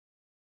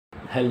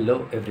Hello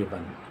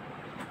everyone,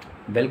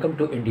 welcome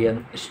to Indian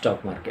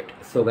stock market.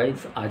 So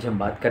guys, आज हम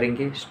बात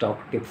करेंगे स्टॉक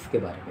टिप्स के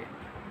बारे में।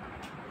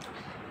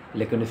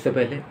 लेकिन इससे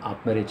पहले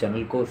आप मेरे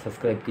चैनल को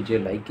सब्सक्राइब कीजिए,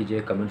 लाइक कीजिए,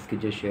 कमेंट्स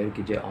कीजिए, शेयर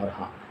कीजिए और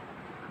हाँ,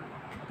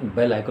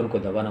 बेल आइकन को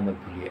दबाना मत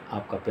भूलिए।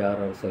 आपका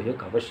प्यार और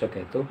सहयोग आवश्यक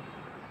है, तो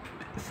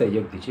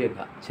सहयोग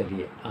दीजिएगा।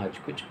 चलिए आज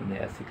कुछ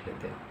नया सीख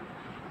लेते हैं।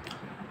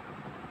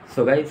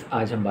 सो गाइज,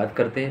 आज हम बात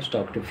करते हैं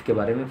स्टॉक टिप्स के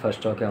बारे में। फर्स्ट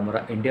स्टॉक है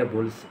हमारा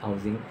Indiabulls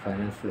housing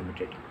finance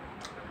limited.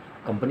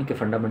 Company के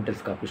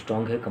फंडामेंटल्स काफ़ी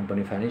स्ट्रॉन्ग है,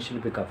 कंपनी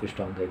फाइनेंशियल भी काफ़ी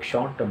स्ट्रॉन्ग है। एक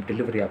शॉर्ट टर्म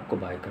डिलीवरी आपको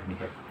बाय करनी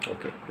है।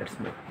 Okay,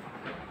 let's move.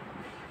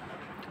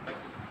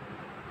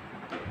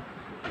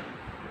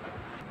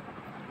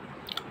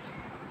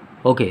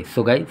 Okay,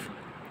 so guys,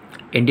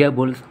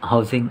 Indiabulls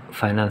housing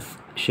finance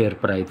share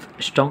price,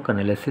 stock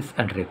analysis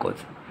and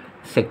records,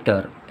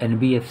 sector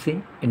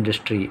NBFC,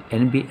 industry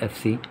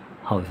NBFC,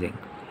 housing.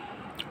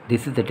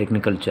 This is the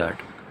technical chart,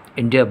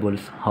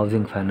 Indiabulls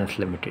housing finance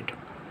limited.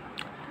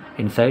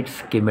 Insights,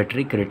 key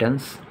metric,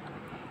 returns.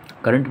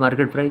 Current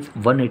market price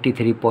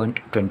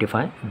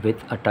 183.25 with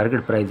a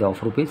target price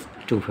of rupees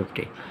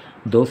 250.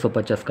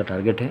 250 का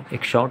target है।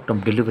 एक short term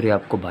delivery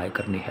आपको bye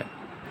करनी है।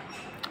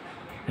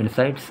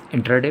 Insights,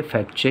 intraday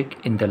fact check,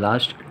 in the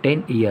last 10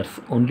 years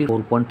only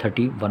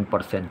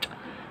 4.31%.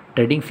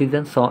 Trading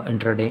season saw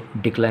intraday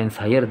declines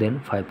higher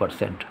than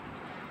 5%.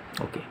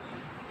 Okay.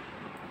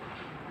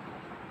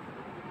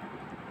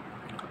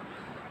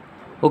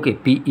 Okay,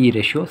 PE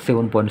ratio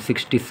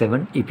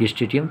 7.67, EPS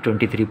TTM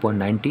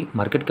 23.90,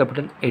 market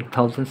capital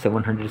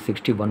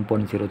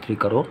 8,761.03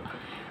 crore,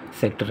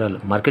 sectoral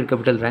market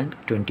capital rank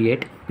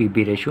 28,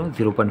 PB ratio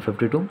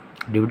 0.52,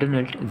 dividend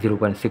yield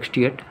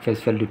 0.68,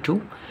 face value 2,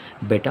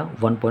 beta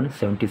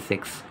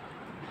 1.76.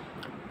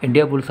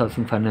 Indiabulls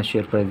Housing Finance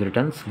share price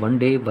returns 1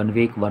 day, 1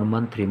 week, 1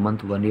 month, 3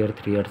 month, 1 year,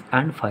 3 years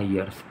and 5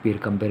 years. Peer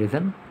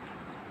comparison,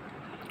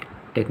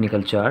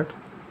 technical chart.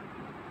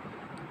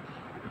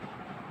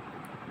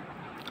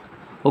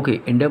 Okay,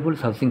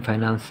 Indiabulls Housing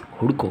Finance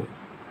Hudco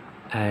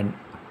and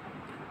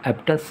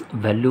Aptus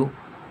Value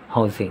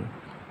Housing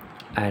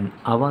and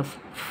Awas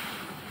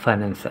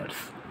Financiers.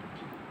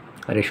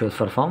 Ratios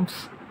for firms.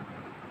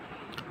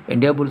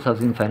 Indiabulls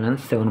Housing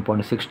Finance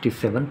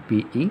 7.67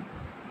 PE.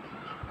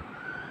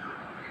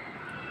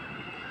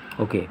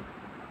 Okay,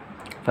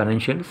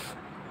 financials.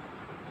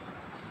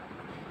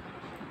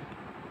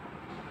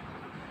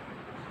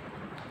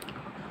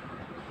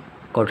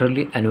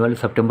 Quarterly annual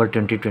September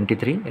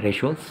 2023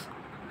 ratios.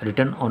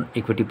 Return on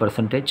equity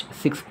percentage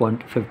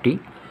 6.50.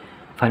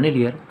 Final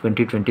year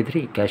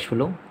 2023 cash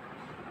flow,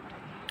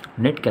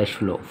 net cash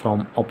flow from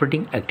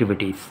operating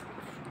activities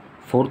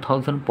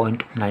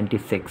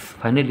 4,000.96.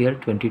 Final year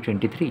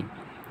 2023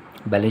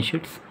 balance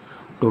sheets,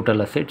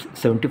 total assets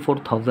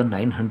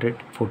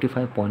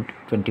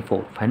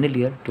 74,945.24. Final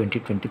year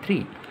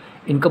 2023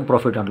 income,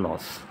 profit and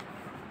loss.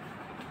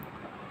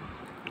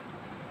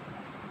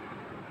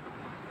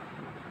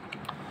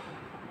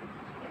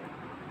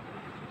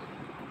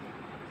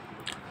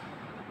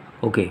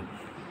 Okay,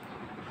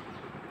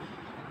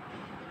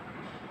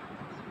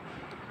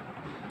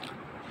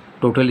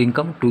 total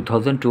income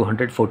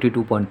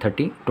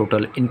 2,242.30,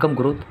 total income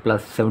growth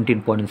plus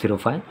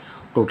 17.05,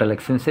 total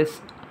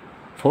expenses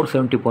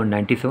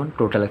 470.97,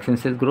 total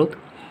expenses growth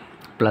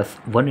plus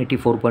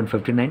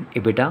 184.59,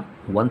 EBITDA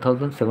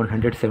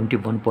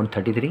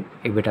 1,771.33,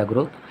 EBITDA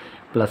growth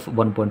plus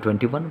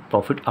 1.21,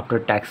 profit after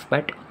tax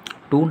PAT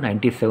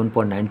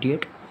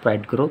 297.98,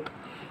 PAT growth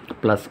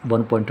plus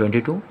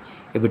 1.22,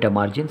 EBITDA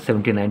margin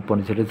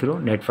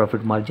 79.00, net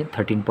profit margin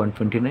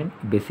 13.29,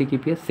 basic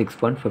EPS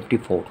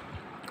 6.54.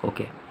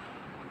 Okay,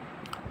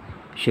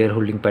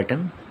 shareholding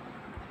pattern.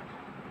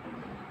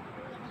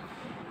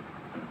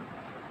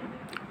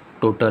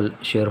 Total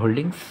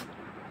shareholdings,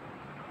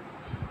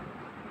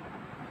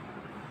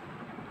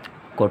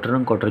 quarter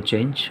on quarter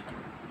change.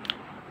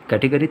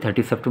 Category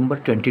 30 September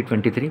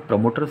 2023,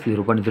 promoters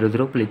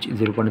 0.00, pledge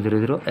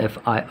 0.00,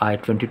 FII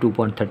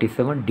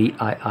 22.37,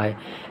 DII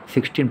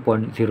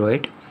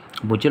 16.08,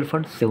 mutual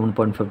fund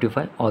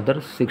 7.55,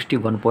 others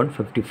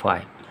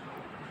 61.55.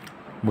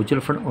 Mutual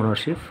fund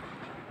ownership.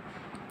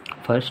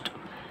 First,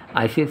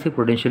 ICICI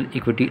Prudential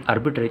Equity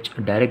Arbitrage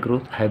Direct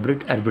Growth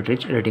Hybrid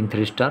Arbitrage, rating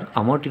 3 star,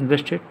 amount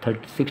invested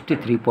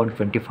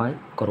 63.25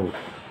 crore.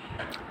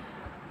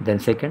 Then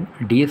second,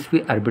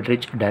 DSP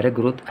Arbitrage Direct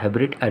Growth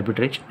Hybrid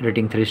Arbitrage,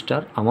 rating 3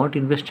 star, amount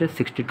invested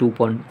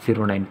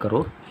 62.09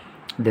 crore.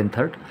 Then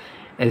third,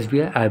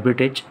 SBI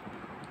Arbitrage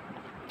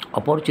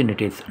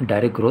Opportunities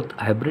Direct Growth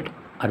Hybrid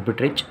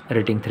Arbitrage,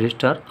 rating 3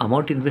 star,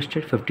 amount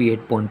invested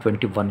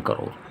 58.21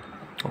 crore.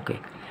 Okay,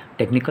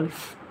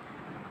 technicals.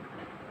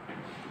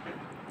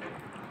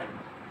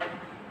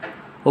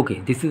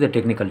 Okay, this is the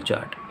technical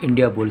chart,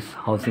 Indiabulls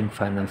Housing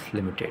Finance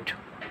Limited.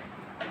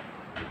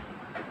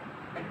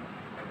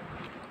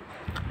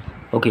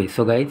 Okay,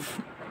 so guys,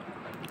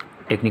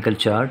 technical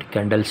chart,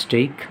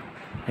 candlestick,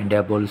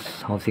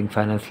 Indiabulls Housing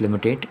Finance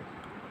Limited,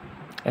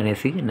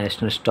 NSE,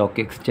 National Stock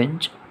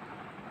Exchange.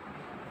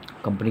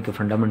 Company के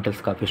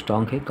fundamentals काफ़ी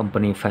strong है,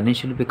 company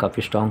financial भी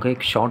काफ़ी strong है।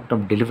 एक short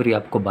term delivery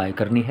आपको bye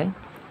करनी है।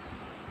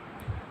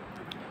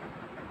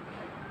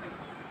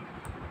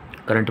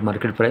 Current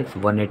market price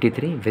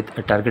 183 with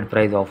a target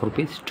price of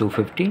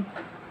 ₹250।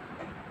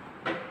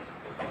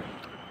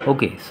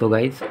 Okay so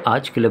guys,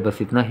 आज के लिए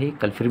बस इतना ही।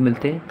 कल फिर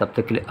मिलते हैं, तब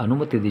तक के लिए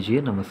अनुमति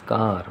दीजिए।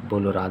 नमस्कार,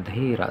 बोलो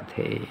राधे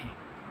राधे।